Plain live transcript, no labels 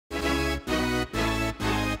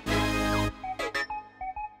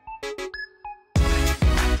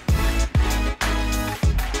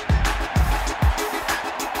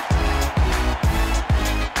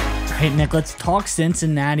right, Nick, let's talk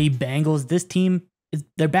Cincinnati Bengals. This team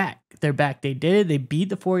they're back. They're back. They did it. They beat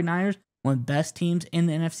the 49ers, one of the best teams in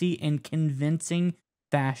the NFC in convincing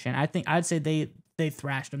fashion. I'd say they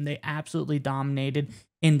thrashed them. They absolutely dominated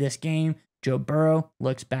in this game. Joe Burrow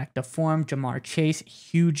looks back to form. Jamar Chase,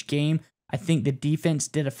 huge game. I think the defense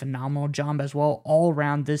did a phenomenal job as well. All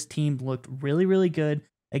around, this team looked really, really good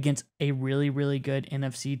against a really, really good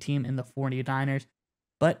NFC team in the 49ers.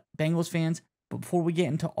 But Bengals fans, before we get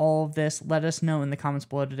into all of this, let us know in the comments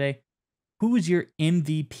below today, who is your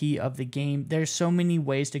MVP of the game? There's so many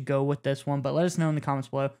ways to go with this one, but let us know in the comments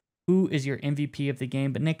below, who is your MVP of the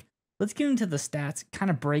game? But Nick, let's get into the stats, kind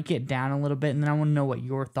of break it down a little bit, and then I want to know what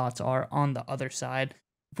your thoughts are on the other side.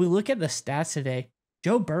 If we look at the stats today,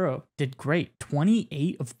 Joe Burrow did great.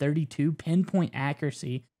 28 of 32, pinpoint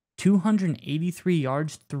accuracy, 283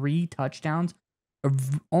 yards, 3 touchdowns,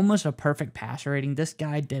 almost a perfect passer rating. This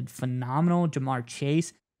guy did phenomenal. Jamar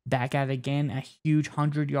Chase back at it again, a huge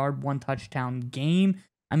 100-yard, 1-touchdown game.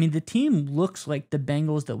 I mean, the team looks like the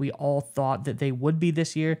Bengals that we all thought that they would be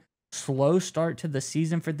this year. Slow start to the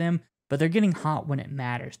season for them, but they're getting hot when it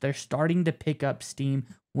matters. They're starting to pick up steam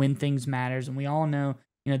when things matters, and we all know,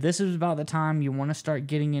 this is about the time you want to start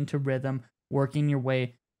getting into rhythm, working your way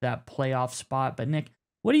to that playoff spot. But Nick,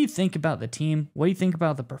 what do you think about the team? What do you think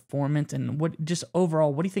about the performance? And what do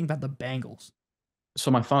you think about the Bengals? So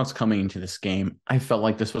my thoughts coming into this game, I felt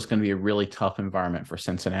like this was going to be a really tough environment for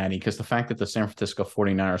Cincinnati because the fact that the San Francisco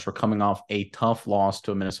 49ers were coming off a tough loss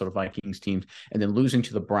to a Minnesota Vikings team and then losing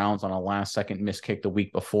to the Browns on a last-second missed kick the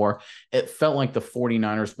week before, it felt like the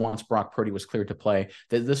 49ers, once Brock Purdy was cleared to play,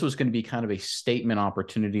 that this was going to be kind of a statement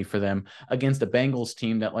opportunity for them against the Bengals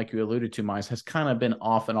team that, like you alluded to, Mize, has kind of been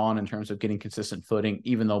off and on in terms of getting consistent footing,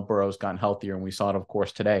 even though Burrow's gotten healthier, and we saw it, of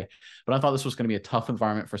course, today. But I thought this was going to be a tough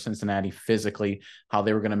environment for Cincinnati physically, how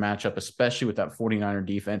they were going to match up, especially with that 49er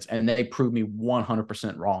defense. And they proved me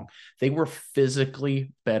 100% wrong. They were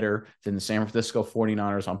physically better than the San Francisco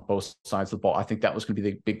 49ers on both sides of the ball. I think that was going to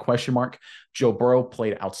be the big question mark. Joe Burrow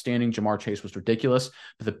played outstanding. Jamar Chase was ridiculous.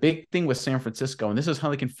 But the big thing with San Francisco, and this is how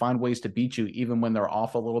they can find ways to beat you, even when they're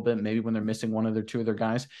off a little bit, maybe when they're missing one of their 2 of their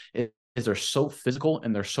guys, is they're so physical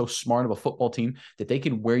and they're so smart of a football team that they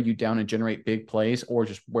can wear you down and generate big plays or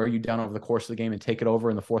just wear you down over the course of the game and take it over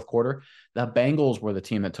in the fourth quarter. The Bengals were the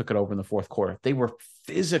team that took it over in the fourth quarter. They were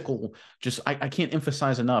physical. I can't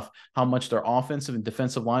emphasize enough how much their offensive and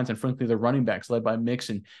defensive lines and frankly their running backs led by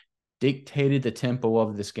Mixon dictated the tempo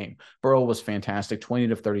of this game. Burrow was fantastic,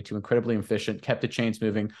 20 of 32, incredibly efficient, kept the chains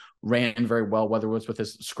moving, ran very well, whether it was with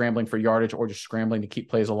his scrambling for yardage or just scrambling to keep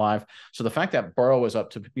plays alive. So the fact that Burrow is up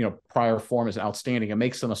to prior form is outstanding. It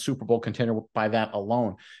makes them a Super Bowl contender by that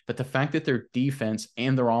alone. But the fact that their defense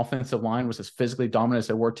and their offensive line was as physically dominant as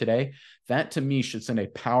they were today, that to me should send a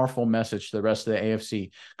powerful message to the rest of the AFC.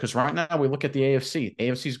 Because right now we look at the AFC.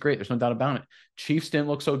 AFC is great. There's no doubt about it. Chiefs didn't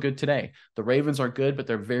look so good today. The Ravens are good, but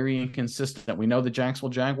they're very inconsistent. We know the Jacksonville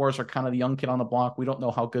Jaguars are kind of the young kid on the block. We don't know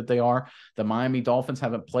how good they are. The Miami Dolphins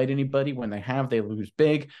haven't played anybody. When they have, they lose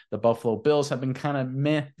big. The Buffalo Bills have been kind of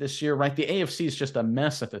meh this year, right? The AFC is just a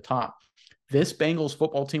mess at the top. This Bengals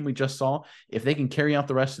football team we just saw, if they can carry out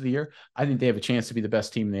the rest of the year, I think they have a chance to be the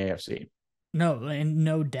best team in the AFC. No, and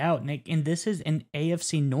no doubt, Nick. And this is an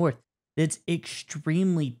AFC North that's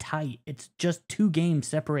extremely tight. It's just 2 games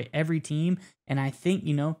separate every team. And I think,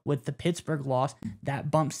 with the Pittsburgh loss,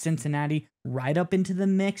 that bumps Cincinnati right up into the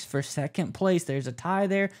mix for second place. There's a tie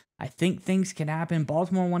there. I think things can happen.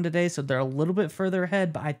 Baltimore won today, so they're a little bit further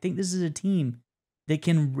ahead. But I think this is a team that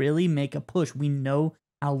can really make a push. We know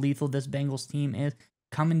how lethal this Bengals team is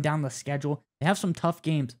coming down the schedule. They have some tough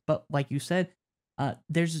games, but like you said,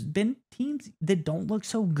 there's been teams that don't look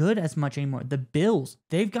so good as much anymore. The Bills,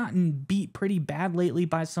 they've gotten beat pretty bad lately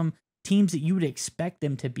by some teams that you would expect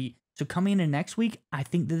them to beat. So coming into next week, I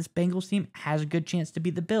think that this Bengals team has a good chance to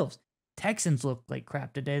beat the Bills. Texans look like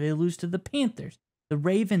crap today. They lose to the Panthers. The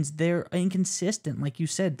Ravens, they're inconsistent. Like you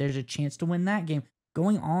said, there's a chance to win that game.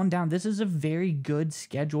 Going on down, this is a very good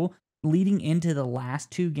schedule leading into the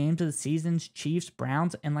last 2 games of the seasons, Chiefs,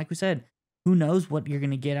 Browns, and like we said, who knows what you're going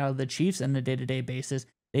to get out of the Chiefs on a day-to-day basis.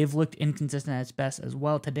 They've looked inconsistent at its best as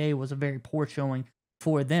well. Today was a very poor showing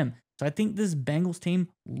for them. So I think this Bengals team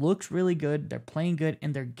looks really good. They're playing good,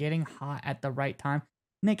 and they're getting hot at the right time.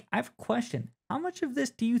 Nick, I have a question. How much of this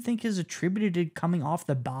do you think is attributed to coming off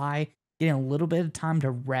the bye, getting a little bit of time to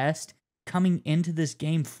rest, coming into this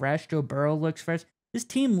game fresh? Joe Burrow looks fresh. This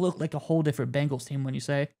team looked like a whole different Bengals team, when you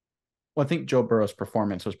say. Well, I think Joe Burrow's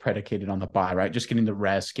performance was predicated on the bye, right? Just getting the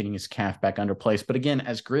rest, getting his calf back under place. But again,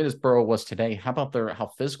 as great as Burrow was today, how about how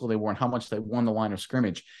physical they were and how much they won the line of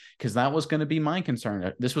scrimmage? Because that was going to be my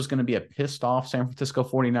concern. This was going to be a pissed off San Francisco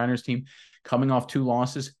 49ers team coming off 2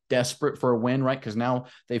 losses, desperate for a win, right? Because now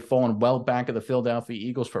they've fallen well back of the Philadelphia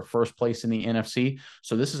Eagles for first place in the NFC.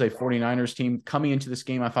 So this is a 49ers team coming into this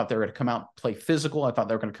game. I thought they were going to come out, play physical. I thought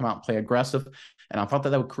they were going to come out and play aggressive. And I thought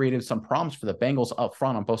that would create some problems for the Bengals up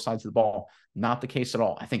front on both sides of the ball. Not the case at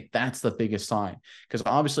all. I think that's the biggest sign, because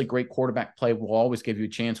obviously great quarterback play will always give you a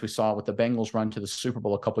chance. We saw with the Bengals run to the Super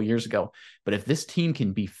Bowl a couple years ago. But if this team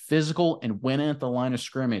can be physical and win at the line of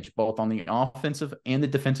scrimmage, both on the offensive and the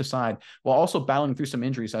defensive side, while also battling through some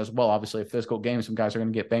injuries as well, obviously a physical game, some guys are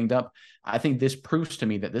going to get banged up. I think this proves to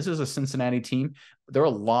me that this is a Cincinnati team. They're a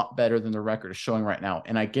lot better than the record is showing right now.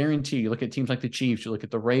 And I guarantee you look at teams like the Chiefs, you look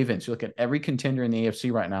at the Ravens, you look at every contender in the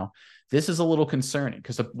AFC right now. This is a little concerning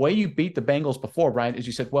because the way you beat the Bengals before, right, is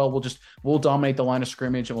you said, well, we'll dominate the line of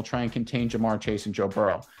scrimmage and we'll try and contain Jamar Chase and Joe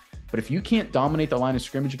Burrow. But if you can't dominate the line of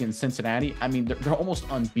scrimmage against Cincinnati, I mean, they're almost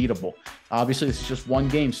unbeatable. Obviously, this is just one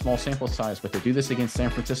game, small sample size, but to do this against San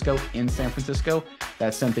Francisco in San Francisco,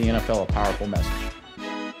 that sent the NFL a powerful message.